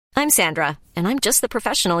I'm Sandra, and I'm just the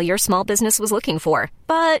professional your small business was looking for.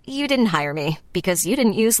 But you didn't hire me because you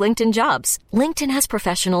didn't use LinkedIn Jobs. LinkedIn has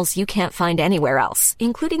professionals you can't find anywhere else,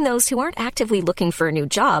 including those who aren't actively looking for a new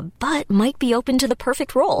job, but might be open to the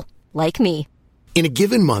perfect role, like me. In a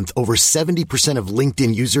given month, over 70% of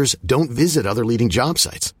LinkedIn users don't visit other leading job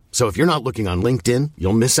sites. So if you're not looking on LinkedIn,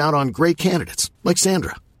 you'll miss out on great candidates like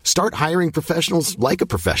Sandra. Start hiring professionals like a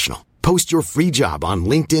professional. Post your free job on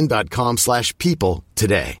linkedin.com/people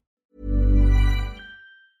today.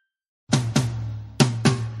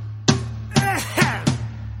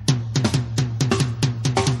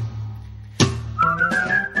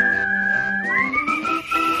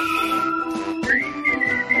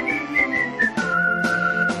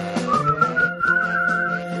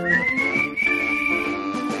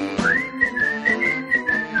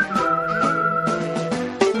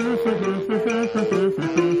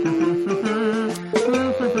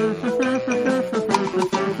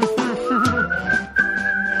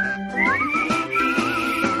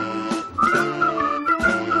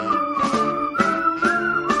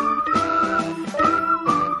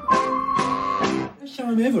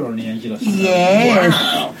 Yes.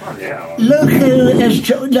 Wow. Look who has...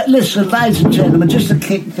 Listen, ladies and gentlemen, just to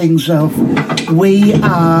kick things off, we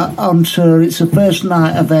are on tour. It's the first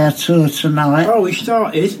night of our tour tonight. Oh, we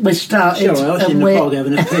started? We started. Sorry, I was in the park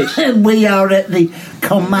having a piss. We are at the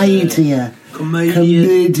Commedia.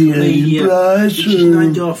 Commedia in Brighton. Which is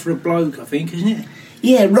named after a bloke, I think, isn't it?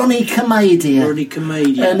 Yeah, Ronnie Commedia. Ronnie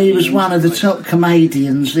Commedia. And he was one of the top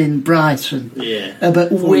comedians in Brighton. Yeah.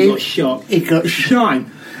 But he got shot. He got shot.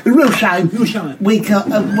 Shame. Real shame. Real shame. We got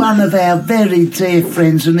one of our very dear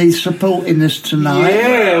friends, and he's supporting us tonight.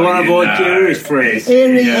 Yeah, one of our dearest friends.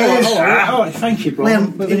 Here he is. Oh, thank you,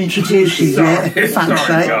 Brian. We haven't introduced you yet. Thanks,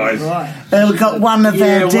 guys. We've got one of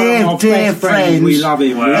our dear friends. We love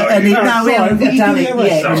him. We haven't done it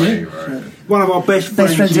yet. One of our best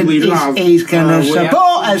friends who we love. He's going to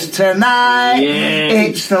support us tonight. Yeah.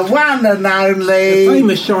 It's the one and only... The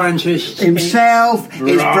famous scientist himself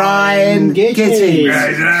is Brian Gittins. Yeah,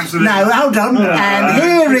 he's an absolute... No, hold on. And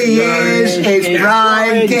here he is. It's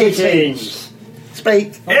Brian Gittins.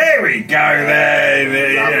 Speak. Here we go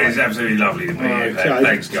there. Yeah, it's absolutely lovely to be here.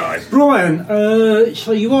 Thanks, guys. Brian,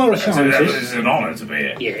 so you are a scientist. It's an honour to be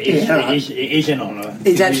here. Yeah, it is an honour.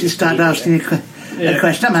 He's actually started asking you a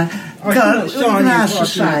question, man. I can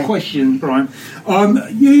ask you a question, Brian.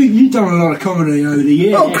 You've done a lot of comedy over the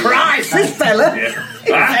years. Oh, Christ! This fella, this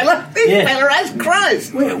fella has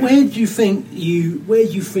Christ. Where do you think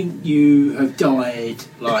you have died?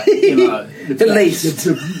 Like, you know, the least,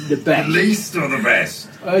 the best, the least or the best?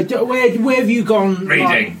 Where have you gone?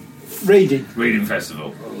 Reading. Reading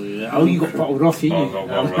festival. Oh, you got bottled off, didn't you?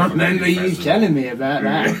 I remember you telling me about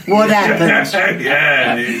that. What happened?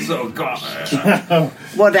 Yeah, you sort of got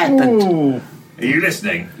What happened? Ooh. Are you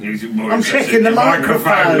listening? I'm checking the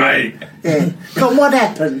microphone, mate. Yeah. God, what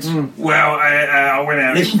happened? Well, I went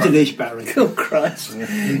out... Listen to this, Barry. Oh, Christ. You know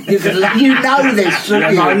this,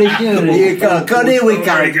 don't you? Go on, here we go.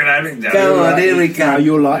 Very good anecdote. Go on, here we go.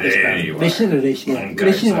 You'll like this, Barry. Listen to this.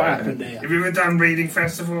 Listen to what happened there. Have you ever done reading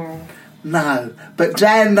festival? No, but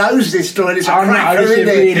Dan knows this story. It's a cracker, isn't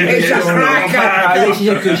it? It's a cracker. This is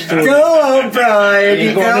a good story. Go on,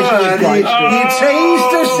 Brian. Go on. You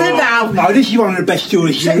teased us enough. No, this is one of the best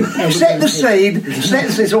stories. Set the scene.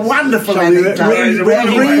 It's a wonderful anecdote. We're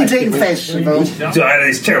a reading festival.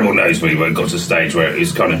 It's terrible news when we got to a stage where it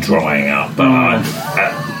was kind of drying up. But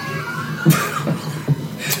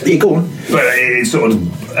yeah, go on. But it sort of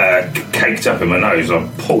caked up in my nose. I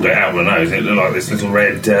pulled it out of my nose and it looked like this little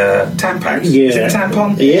red tampax. Yeah. Is it a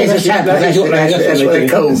tampon? Yeah, it's a tampon. That's what they're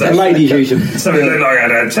called. The ladies use them. So it looked like I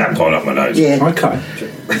had a tampon up my nose. Yeah. Okay.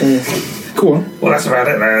 Go on. Well, that's about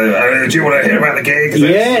it. Do you want to hear about the gig?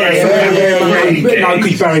 Yeah. No,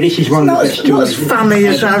 because Barry, this is one of the best stories. Not as funny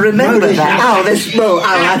as I remember that. Oh, this... Well, I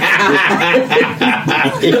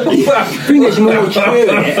think there's more to it.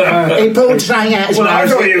 He pulled something out. Well, I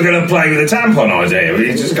thought you were going to play with a tampon idea.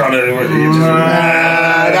 You just kind of...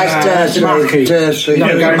 that's dirty.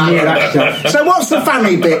 Don't go near that stuff. So what's the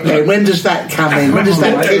funny bit then? When does that come in? When does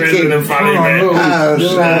that kick in? The funny bit.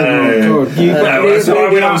 So I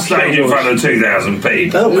went on stage in front of 2,000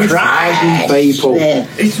 people. Oh, 2,000 people. Yeah.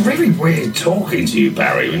 It's really weird talking to you,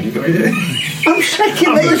 Barry, when you go... I'm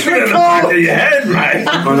checking that it's recorded. I'm looking at the back of your head, mate.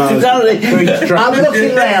 I'm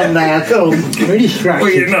looking round now. Go on. Really distracted.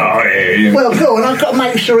 Well, you're not. Well, go on. I've got to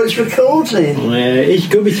make sure it's recording. Yeah, it's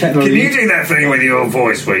good with technology. Can you do that thing with your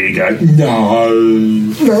voice where you go,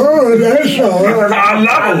 No, that's all right. I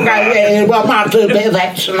love all that. Yeah, well, I might do a bit of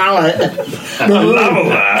that tonight. I love all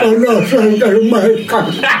that. I'm not saying that, mate.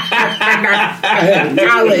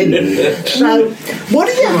 So, what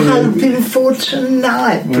are you hoping for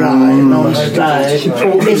tonight, Brian, on stage?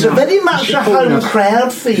 It's a very much a home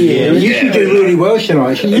crowd for you. You should do really well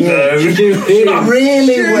tonight. You should do really well.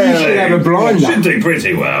 You should have a blind. Should do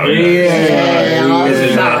pretty well.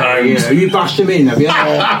 You bust them in, have you?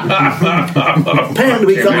 Apparently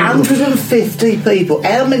we've got 150 people.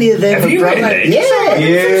 How many of them have you really?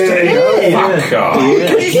 Fuck off.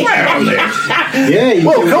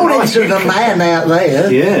 Well, according to the man out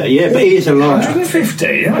there. Yeah, but he is a liar.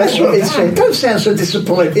 150. That's what it said. Don't sound so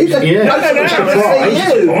disappointed. No,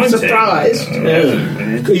 surprised.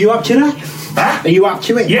 Are you up to that? Huh? Are you up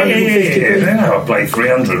to it? Yeah. I played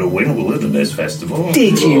 300 at Wilderness Festival.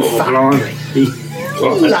 Did you?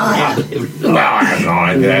 Liar. No, I'm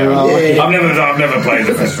lying. I've never played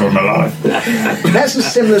the festival in my life. That's a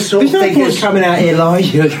similar sort of thing as coming out here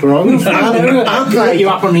lies. You're wrong. I played you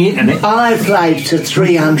up on the internet. I played to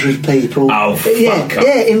 300 people. Oh, fuck up.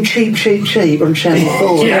 In Cheap on Channel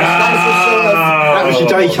 4. That was a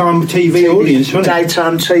daytime TV audience, wasn't it?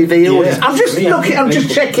 Daytime TV audience. I'm just looking. I'm just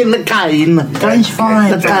checking the cane. The game's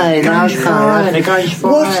fine. The game's fine. The game's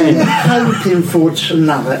fine. What are you hoping for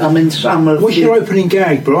tonight? I mean, some of what's your opening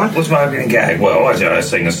gag, Brian? What's my opening gag? Well, I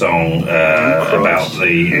sing a song about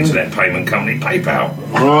the internet payment company PayPal.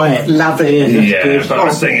 Right, love it. Yeah, but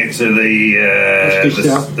I sing it to the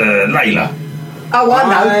Layla. Oh, I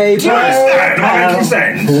know. Do you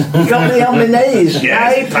understand? You got me on my knees.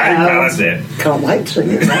 Yes, PayPal, that's it. Can't wait to sing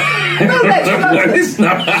it. No, it's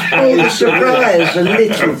not. Oh, the surprise, a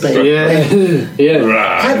little bit. Yeah.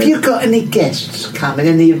 Right. Have you got any guests coming?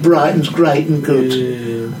 Any of Brighton's great and good?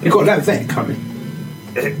 You got that vet coming?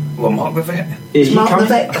 Well, Mark the Vet. Is Mark the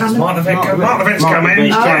Vet coming? Mark the Vet's coming.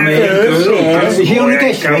 Is he on the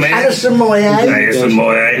guest list? Alison Moyet. Alison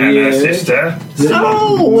Moyet and her sister.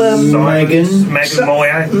 Megan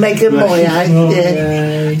Moyet. Megan Moyet.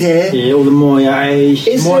 Yeah, all the Moyets.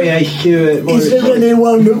 Moyet Stewart. Is there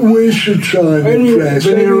anyone that we should try and impress?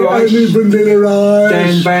 Any Vanilla Rice?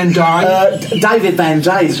 Dan Van Dyke. David Van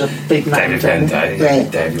Dyke is a big name. David Van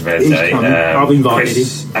Dyke. I've invited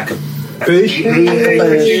him. Bush?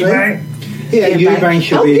 Eubank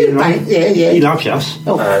should be in, right? Yeah. He loves us.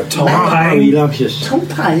 Tom Payne. He loves us. Tom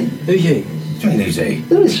Payne? Who's he? Who's he?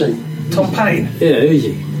 Who is he? Tom Payne. Yeah, who's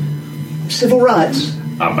he? Civil rights?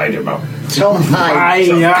 I made him up. Tom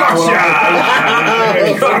Payne. Gotcha!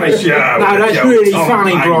 No, that's really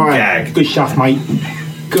funny, Brian. Good stuff, mate.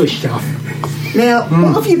 Good stuff. Now,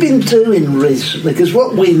 what have you been doing recently? Because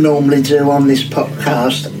what we normally do on this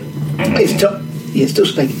podcast is still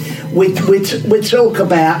speaking. We talk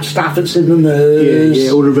about stuff that's in the news.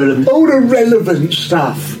 Yeah, all the relevant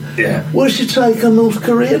stuff. Yeah. What's your take on North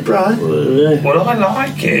Korea, Brian? Well, I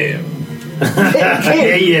like him.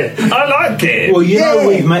 Yeah. I like him. Well, you know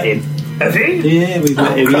we've met him. Have you? Yeah, we've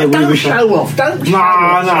met him. Don't show off. Don't show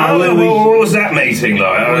off. No. What was that meeting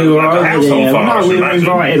like? We were over house there. on fire, We were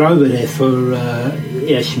invited over there for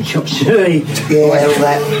some chop suey. Yeah, all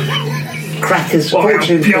that. Crackers.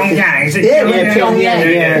 Pyongyang? Is it Pyongyang.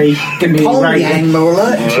 Yeah. Pyongyang, more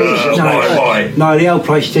like. No, the old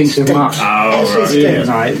place stinks of much.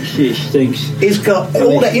 It stinks. He's got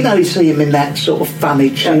all that. You know, you see him in that sort of funny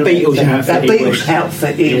Beatles outfit. That Beatles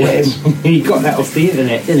outfit he wears. He got that off the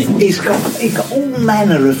internet, didn't he? He's got all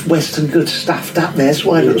manner of Western good stuff up there. That's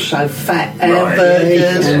why he looks so fat.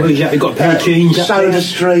 Hamburgers. He got a pair of jeans. Soda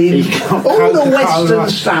Stream. All the Western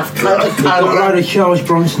stuff. He's got a load of Charles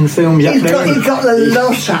Bronson films up there. He's got a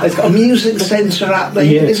lot up. He's got a music centre up there.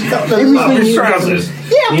 Yeah. He's got the lot. His trousers.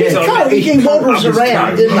 Yeah, he waddles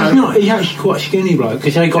around, didn't he? No, he's actually quite skinny, bloke,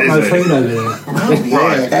 because they got no food over there. Oh,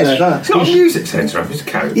 yeah, that's right. He's got a music centre up his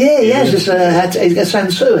coat. Yeah, he has. He's got a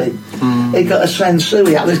Sansui. He got a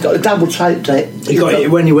Sansui up. He's got a double tape deck. He got it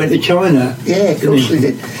when he went to China. Yeah, of course he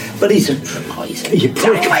did. But he's a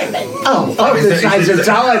prick. Oh, I was going to say he's a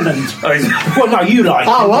diamond. Well, no, you like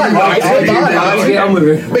it. Oh, I like it. Get on with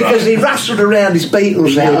it. Because he rustled around his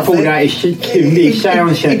Beatles outfit. He pulled out his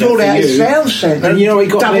sound centre. He pulled out his sound centre. And you know he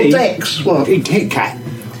got double decks. What? Kit Kat.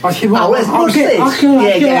 I said, well, I'll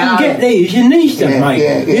get these and these then, mate.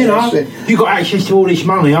 Yeah, you know, you got access to all this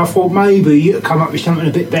money. I thought maybe you'd come up with something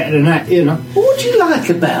a bit better than that, you know. What do you like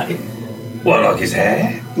about it? Well, I like his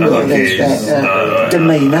hair. I like his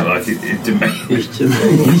demeanour. I like his demeanour.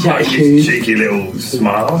 His like his cheeky little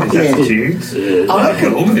smile, his attitudes.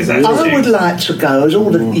 I would like to go, as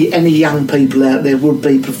any young people out there,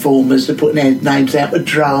 would-be performers, they're putting their names out with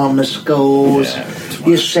drama schools,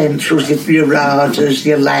 your Centrals, your Radas,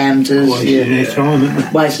 your Lambdas.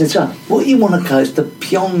 Wasting their time. What you want to go is the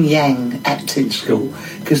Pyongyang Acting School.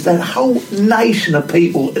 because the whole nation of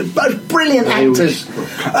people, both brilliant actors,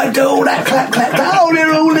 do all that clap, oh,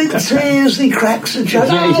 they're all in tears, he cracks a joke,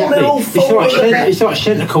 they're all it's like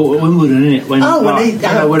centre court at Wimbledon, isn't it? When,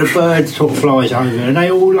 when a bird sort of flies over and they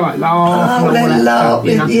all like laugh. Oh, they're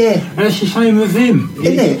laughing, And it's the same with him.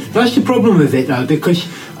 Isn't it? That's the problem with it, though, because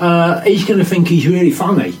he's going to think he's really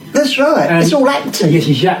funny. That's right. It's all acting. Yes,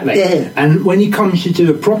 exactly. Yeah. And when he comes to do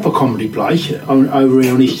a proper comedy place over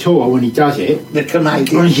here on his tour, when he does it, the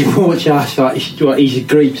Canadian, when he supports us like he's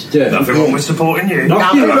agreed to do. Nothing wrong with supporting you.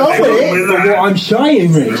 Nothing wrong with it. But what I'm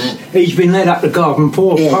saying is, he's been led up the garden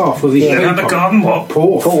path with his people. Led up the garden what?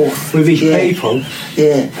 Path with his people.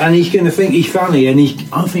 Yeah. And he's going to think he's funny, and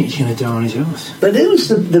I think he's going to die on his ass. But who's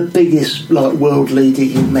the biggest world leader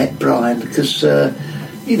you met, Brian? Because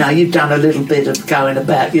you've done a little bit of going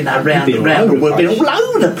about, round the world, been all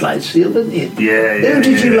over the place, haven't you? Yeah. Who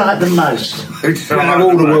did you like the most? Out of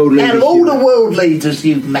all the world leaders. Out of all the world leaders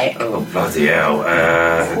you've met. Oh, bloody hell.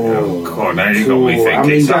 God, now you've got me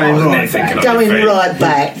thinking. It's hard, isn't it, thinking on Going your feet? right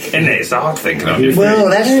back. Isn't it? It's hard thinking on your feet. Well,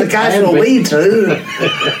 that's the case what we do.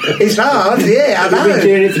 It's hard, yeah, I know. We've been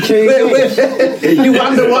doing it for 2 years. You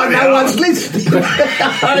wonder why no one's listening.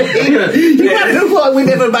 You wonder why we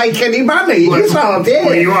never make any money. It's hard, yeah.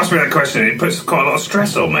 Well, you asked me that question, it puts quite a lot of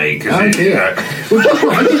stress on me. Just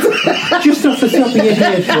off the top of your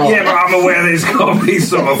head, right? Yeah, but I'm aware that it's got to be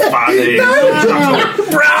sort of funny.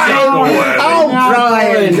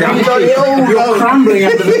 Brian! You're crumbling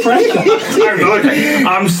under the pressure.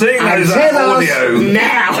 I'm seeing those audio.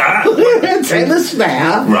 Now! Tell us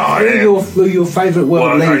now. Right. Who your favourite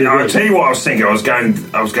world leader? I'll tell you what I was thinking. I was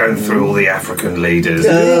going through all the African leaders.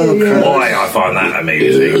 Why I find that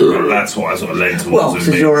amusing. That's what I sort of led towards. Well,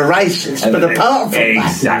 because you're a racist, but apart from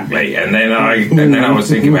exactly. And then I was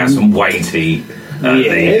thinking about some weighty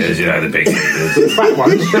leaders, the big leaders. The fat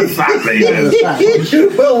ones. The fat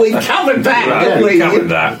leaders. Well, we covered that, right, we covered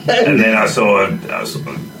that. And then I saw this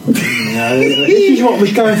is what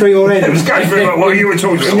was going through your head. It was going through what you were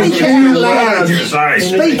talking about. Speak it out loud.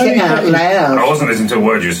 Speak it out loud. I wasn't listening to a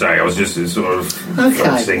word you were saying. I was just sort of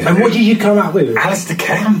okay. And what did you come up with? Alistair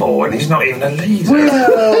Campbell, and he's not even a leader.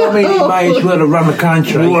 Well, I mean, he may as well have run the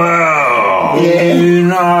country. Well,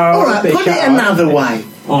 yeah. All right, put it another way.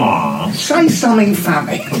 Say something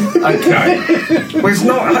funny. Okay. Well, it's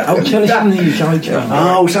not. Tell us something you joke.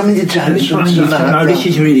 Something you joke. No, this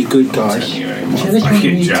is really good, guys. Tell us something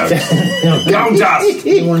you joke. Gold dust.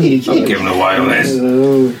 I'm giving away on this.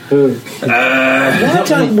 Why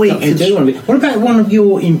don't we? What about one of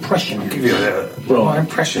your impressions? I'll give you my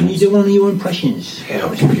impressions. Can you do one of your impressions? Yeah,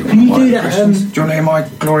 I'll give you Can you do that? Do you want to hear my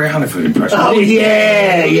Gloria Hunniford impression? Oh,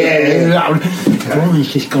 yeah.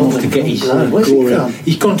 Brian's just gone to get his Gloria.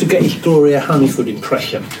 He's gone to get his Gloria Hunniford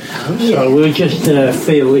impression. So we'll just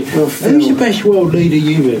feel it. Who's the best world leader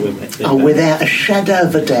you've ever met? Without a shadow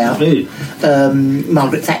of a doubt. Who?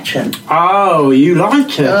 Margaret Thatcher. Oh, you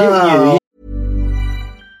liked her, didn't you?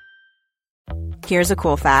 Here's a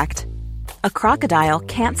cool fact. A crocodile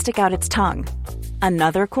can't stick out its tongue.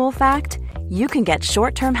 Another cool fact, you can get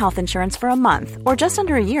short-term health insurance for a month or just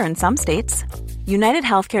under a year in some states. United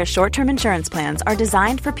Healthcare short-term insurance plans are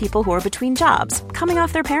designed for people who are between jobs, coming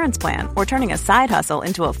off their parents' plan, or turning a side hustle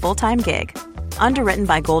into a full-time gig. Underwritten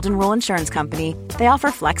by Golden Rule Insurance Company, they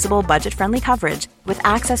offer flexible, budget-friendly coverage with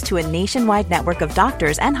access to a nationwide network of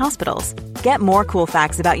doctors and hospitals. Get more cool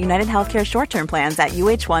facts about United Healthcare short-term plans at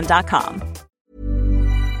uh1.com.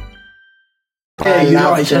 I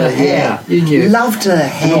loved her hair. Didn't you? Loved her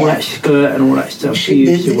hair. And all that skirt and all that stuff she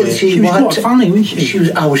used to wear. She was quite funny, wasn't she? She was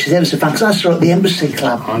ever so funny, because I saw her at the Embassy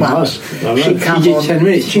Club once. She did 10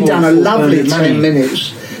 minutes. She'd done a lovely 10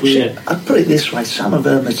 minutes. Yeah. I'd put it this way, some of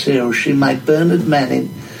her material, she made Bernard Manning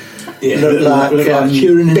look like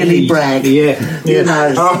Billy Bragg. Yeah.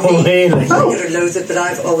 Oh, really? I would loathe it, but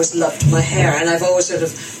I've always loved my hair, and I've always sort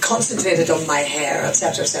of concentrated on my hair,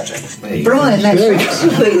 etc., etc. Brian, that's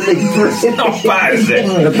absolutely brilliant. Not bad, is it?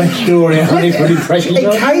 The best story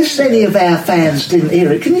in case any of our fans didn't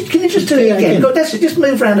hear it, can you just do it again? God, that's it. Just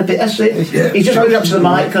move around a bit. That's it. Yeah. You just move up to the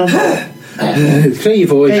mic. Clear your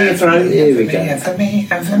voice. Clear your throat. Here we go. And for me.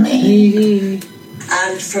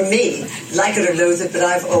 And for me, like it or loathe it, but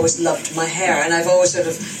I've always loved my hair, and I've always sort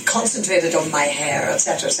of concentrated on my hair,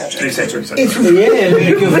 etc., etc. Etc. It's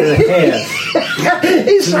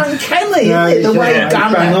It's uncanny, isn't it? The way it's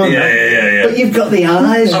done. Yeah. But you've got the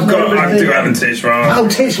eyes. I do have a titch mark. Oh,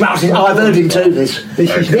 titch marks. I've heard him do this.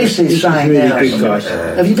 This is saying really now. good, guys.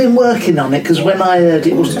 Have you been working on it? Because when I heard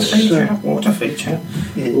it was Water feature.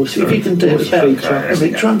 Yeah. See if you can do it.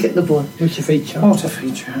 Try and get the boy. What's your feature? Water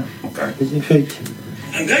feature. Okay. What's your feature?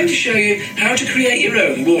 I'm going to show you how to create your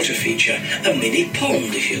own water feature, a mini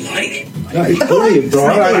pond, if you like. That is brilliant,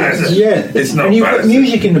 Brian. Yeah, it's not. And you've got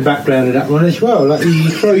music in the background of that one as well. Like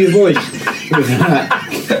you throw your voice with that.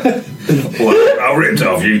 Well, I ripped it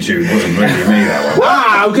off YouTube. It wasn't really me, that one.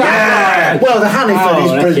 Wow, okay. Yeah. Well, the Hanniford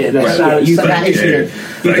is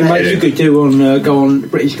brilliant. You could do go on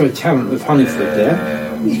British Got Talent with Hanniford there.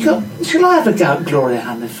 Shall I have a go at Gloria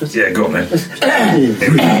Hanniford? Yeah, go on then.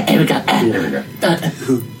 Here we go.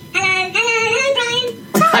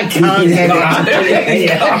 I can't hear it.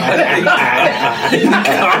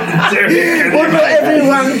 Well, not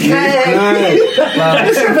everyone can.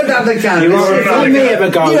 Let's have another go. Let me have a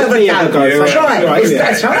go. Try it.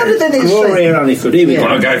 It's harder than it's Gloria Hanniford. Here we go.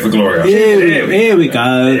 I'll go for Gloria. Here we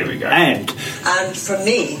go. And for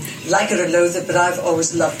me, like it or loathe it, but I've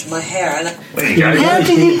always loved my hair. And how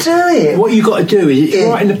do you do it? What you got to do is it's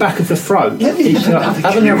right in the back of the throat. Have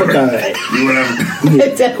another go at it. You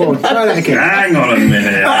want to go on, try that again. Hang on a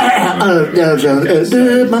minute. Take your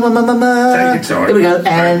time. Here we go.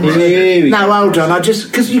 And no, hold on. I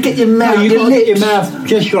just because you get your mouth. No, you've got to get your mouth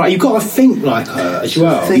just right. You've got to think like her as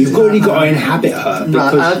well. You've really got to inhabit her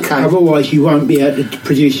because otherwise you won't be able to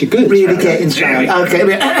produce your goods. Really get inside. Okay.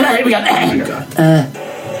 Here we go.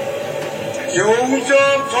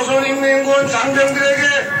 영웅적 조선인민군 장병들에게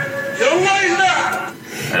영광이다.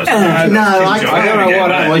 No, I don't know what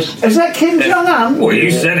that was. Is that Kim Jong-un? Well, you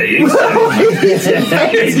said it. You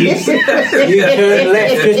turned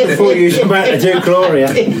left just before you were about to do Gloria.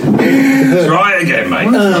 Try it again, mate.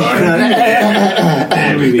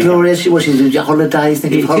 Gloria, she's doing holidays,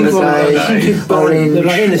 thinking holidays.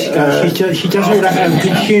 She does all that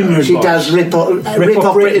consumer. She does rip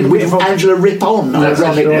off Britain with Angela Rip-On,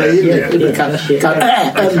 ironically.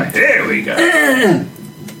 Here we go.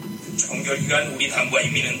 정결기간 우리 당과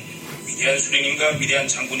인민은 위대한 수령님과 위대한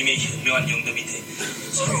장군님의 현명한 영도 밑에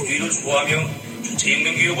사회주의를 수호하며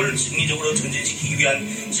주체혁명교육을 승리적으로 전진시키기 위한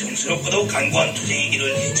성스럽고도 간과한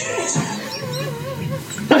투쟁이기를 제안했습니다.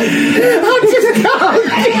 I just can't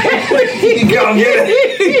You can't get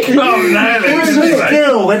it. You can't nail it. It's a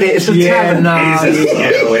skill, isn't it? It's a talent. It's a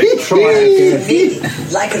skill. Me,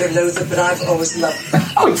 like it or loathe it, but I've always loved it.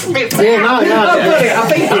 I think I've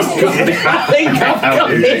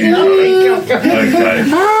got it. Okay.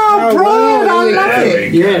 Oh, Brian, I love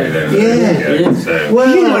it. Yeah. Well,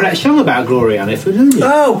 you know that song about Gloria Hanniford, don't you?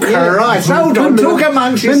 Oh, Christ. Hold on. Talk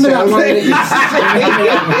amongst yourselves. Remember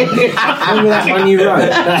that one you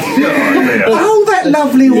wrote? Oh, that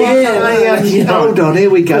lovely one. Hold on, here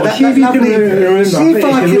we go. See if you can remember. It's a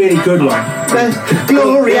really good one.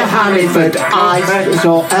 Gloria Hanniford, I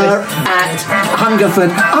saw her at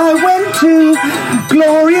Hungerford. I went to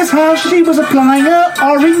Gloria's house, she was applying her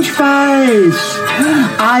orange face.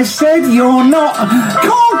 I said, you're not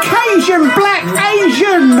Caucasian, black,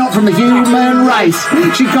 Asian, not from the human race.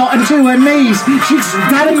 She got into her knees, she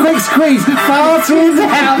had a quick squeeze, farted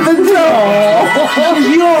out the door.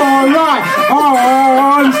 You're right,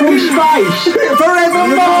 I'm from space,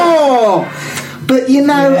 forevermore. But you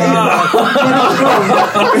know,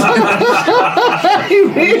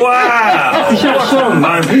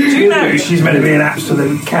 wow! Do you know she's meant to be an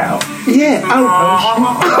absolute cow? Yeah.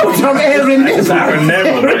 Hold on, Aaron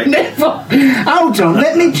Neville. Hold on,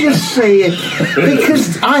 let me just say it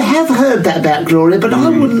because I have heard that about Gloria, but I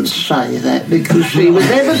wouldn't say that because she was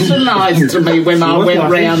ever so nice to me when I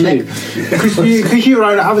went round there. Because you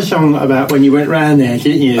wrote another song about when you went round there,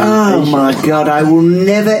 didn't you? Oh my God, I will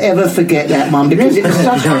never ever forget that one because it was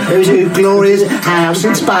such. It was Gloria's house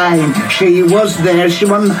in Spain. She was there. She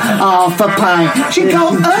wasn't half a pain. She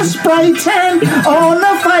got a spray tan on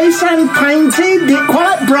her face and painted it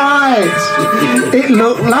quite bright. It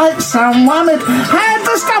looked like someone had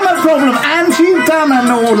a stomach problem and she'd done an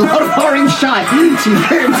awful lot of orange shite. She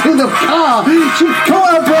went into the car. She caught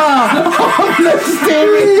her bra on the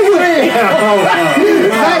steering wheel.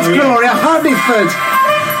 That's Gloria Hanniford.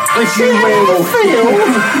 See how you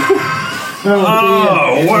feel?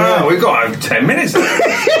 Oh, wow, we've got 10 minutes left.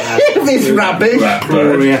 This rubbish.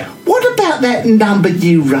 What about that number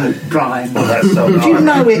you wrote, Brian? Oh, that's so do you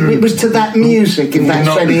know it was to that music, if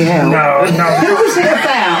that's any help? No. Who was it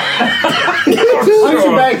about? It's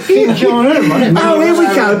about King John Aaron. Oh, here we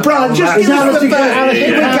go, Brian, just give us the first.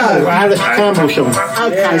 Here we go. Alice Campbell song.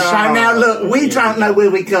 Okay, so now look, we don't know where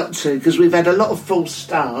we got to because we've had a lot of false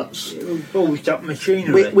starts. Ballsed up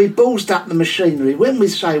machinery. We ballsed up the machinery. When we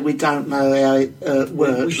say we don't know how it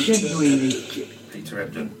works. Peter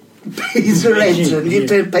Ebdon. Peter Ebdon, you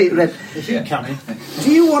do Peter Ebdon. Is he coming? Do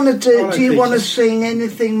you want to sing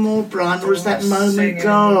anything more, Brian, or is that moment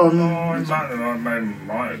gone? The moment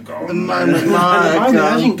might have gone. The moment might have It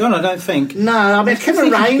gone. hasn't gone, I don't think. No, I mean, I can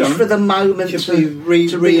arrange for the moment to be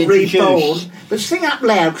reintroduced. reborn. But sing up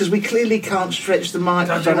loud, because we clearly can't stretch the mic.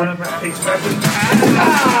 Don't you want about Peter Evans?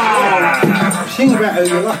 Sing about who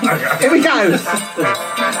you like. Here we go.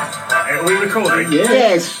 Are we recording? Yeah.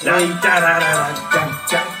 Yes. Da, da, da, da,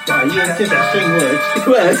 da, da. You just sing words.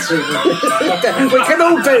 Words. We can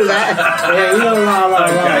all do that. Yeah, la la la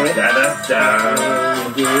Okay. la. Da, da, da.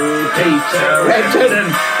 Peter Redden.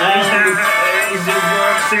 He's in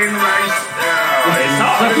works in race. It's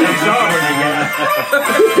hard. It's not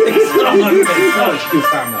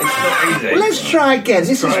easy. Well, let's try again.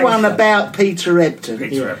 This is one about Peter Ebdon.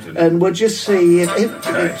 Peter Ebdon. And we'll just see if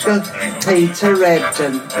Peter Ebdon. Peter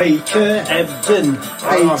Ebdon. Peter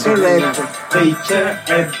Ebdon. Peter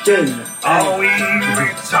Ebdon. Are we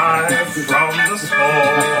retired from the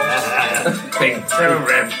sport? Peter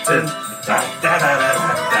Ebdon. Da, da, da,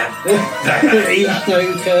 da, da, da. He's no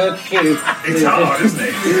curfew. It's hard, isn't it?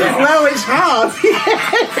 It's hard. Well, it's hard.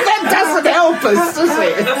 That doesn't help us, does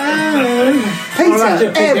it?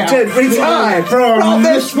 Peter Ebdon retired from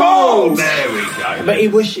the sport. There we go. But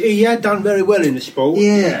he had done very well in the sport.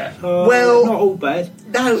 Yeah. Well, not all bad.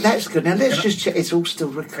 no, that's good. Now let's just check. It's all still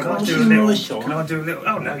Can I recording. do a little? Can I do a little?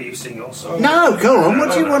 Oh no, you sing your song. No, go on.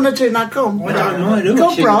 What do you want to do? No, go on. I don't mind who Go I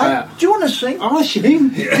on, sing Brian. about. Do you want to sing? I sing.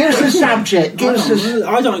 Give us a subject. Give us a.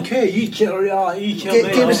 I don't care. You tell me.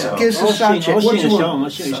 Give us a subject. I'll What do sing you a song.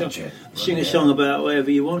 want? Sing a song about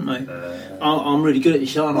whatever you want, mate. I'm really good at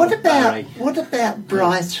this, aren't I? What about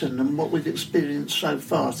Brighton and what we've experienced so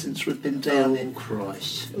far since we've been down in?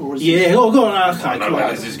 Christ. Or is Yeah, oh, go on. Okay, I know where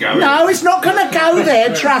this is going. No, it's not going to go there.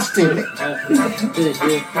 Trust him.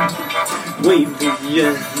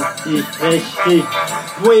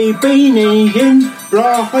 We've been in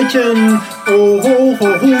Brighton all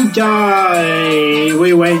day.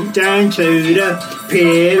 We went down to the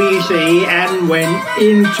pier, you see, and went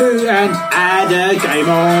into and had a game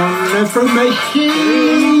on the fruit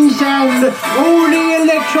machines and all the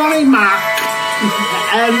electronic muck.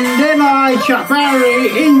 And then I chucked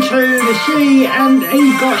Barry into the sea and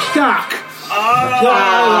he got stuck.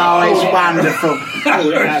 Oh, it's wonderful.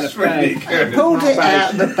 Pulled it out of the bag. Pulled it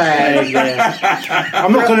out of the bag. Yeah.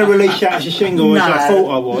 I'm not going to release that as a single as I thought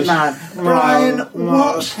I was. No. Brian,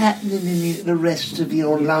 what's happening in the rest of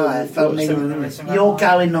your life? I mean, you're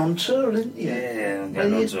going on tour, aren't you? Yeah, I'm Where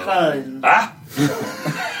going are on you tour. going? Ah?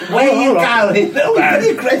 Where are you going? Oh, very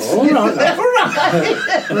aggressive. All right.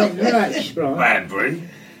 Right. Relax, Brian. Banbury.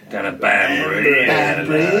 Down at Banbury.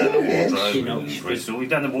 Banbury, yes. Wardrobe in Bristol. We've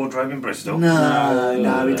done the wardrobe in Bristol.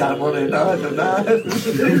 No, we don't want to know.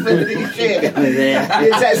 Shit. Is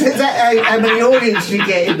that how many audience you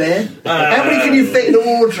get in there? How many can you fit in the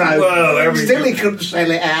wardrobe? Well, Still he couldn't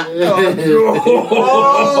sell it out.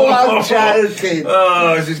 Oh, I'm joking.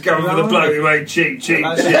 Oh, this is coming from the bloke who made cheap.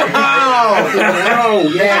 Oh,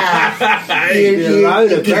 yeah.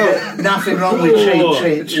 Nothing wrong with cheap.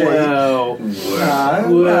 Well.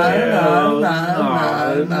 Can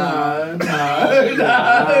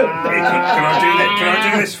I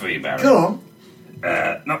do this for you, Barry? Go on.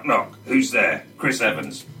 Knock knock. Who's there? Chris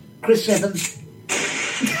Evans. Chris Evans. Do you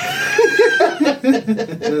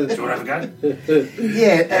want to have a go?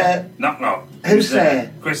 Yeah. Knock knock. Who's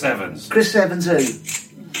there? Chris Evans. Chris Evans who?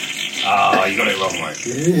 Ah, you got it wrong, mate.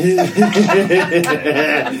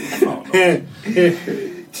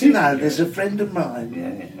 Do you know, there's a friend of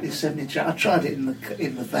mine. He sent me. I tried it in the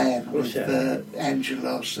van with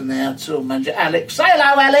Angelos and our tour manager Alex. Say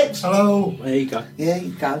hello, Alex. Hello. There you go. Yeah,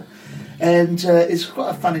 you go. And it's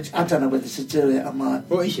quite a funny. I don't know whether to do it. I might.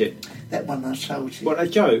 What is it? That one I told you. What, a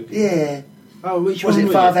joke? Yeah. Oh, which Was one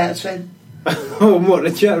it 5 out of 10? Oh, what,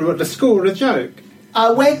 the joke? What, the school, the joke? I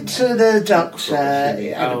went to the doctor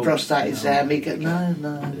at a prostate exam. He goes, no.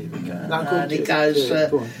 And he goes,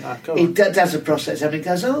 he does a prostate exam. He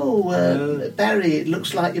goes, Barry, it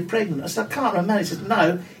looks like you're pregnant. I said, I can't remember. He said,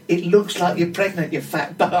 no, it looks like you're pregnant, you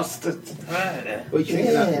fat bastard. What do you think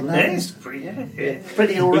of that one? It's pretty,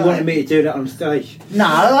 pretty all You right. wanted me to do that on stage? No,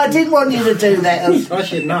 I didn't want you to do that. I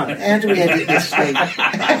should know. How do we edit this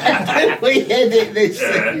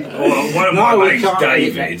thing? One of my mates,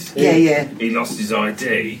 David. Yeah. He lost his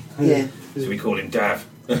ID. Yeah. So we call him Dav.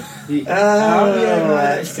 That's.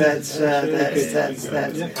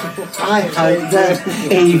 I hope the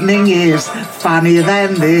evening is funnier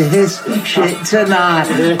than this shit tonight.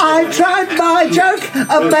 I tried my joke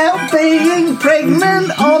about being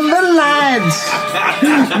pregnant on the lads.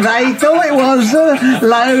 They thought it was a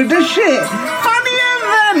load of shit. Funnier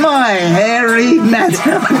than Can my hairy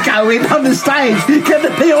madam going on the stage?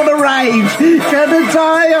 Gonna be on the rage? Gonna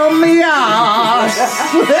die on the arse?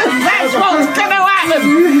 That's what's gonna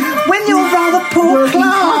happen when you're rather poor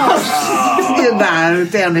class. You know,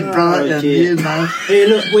 down in Brighton, you know. Hey,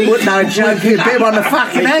 look, no joke, you'd be on the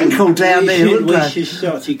fucking ankle down there, wouldn't we they? should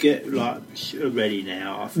start to get ready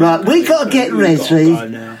now. Right, we got to get ready.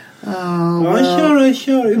 Oh, well.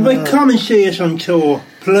 Sure. But come and see us on tour,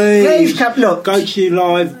 please. Please come, look. Go to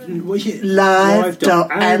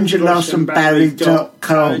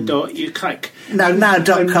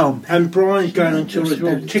live.angelosandbarry.com. .com. And Brian's going on tour as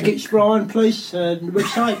well. Tickets, Brian, please. The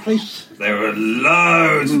website, please. There are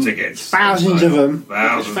loads of tickets. Thousands of them.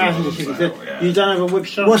 Thousands of tickets. Well, yeah. You don't have a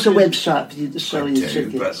website? What's the website for you to sell your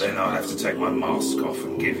tickets? But then I'll have to take my mask off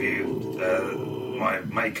and give you my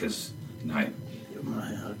maker's name.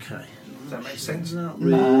 Okay. Does that make sense? Not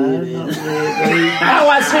really. Oh,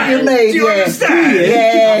 I see what you mean. Do you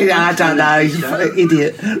understand? Yeah, I don't know.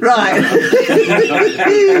 Idiot. Right.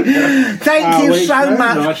 Thank you so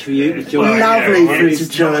much. Nice for you to join. Lovely for you to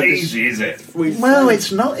join us. It's not easy, is it? Well,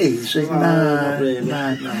 it's not easy.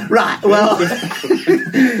 No. Right, well,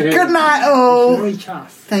 good night, all. Very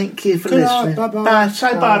tough. Thank you for listening. Bye.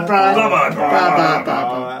 Say bye, Brian.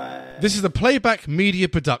 Bye. This is a Playback Media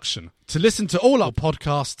production. To listen to all our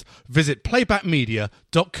podcasts, visit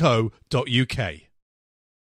playbackmedia.co.uk.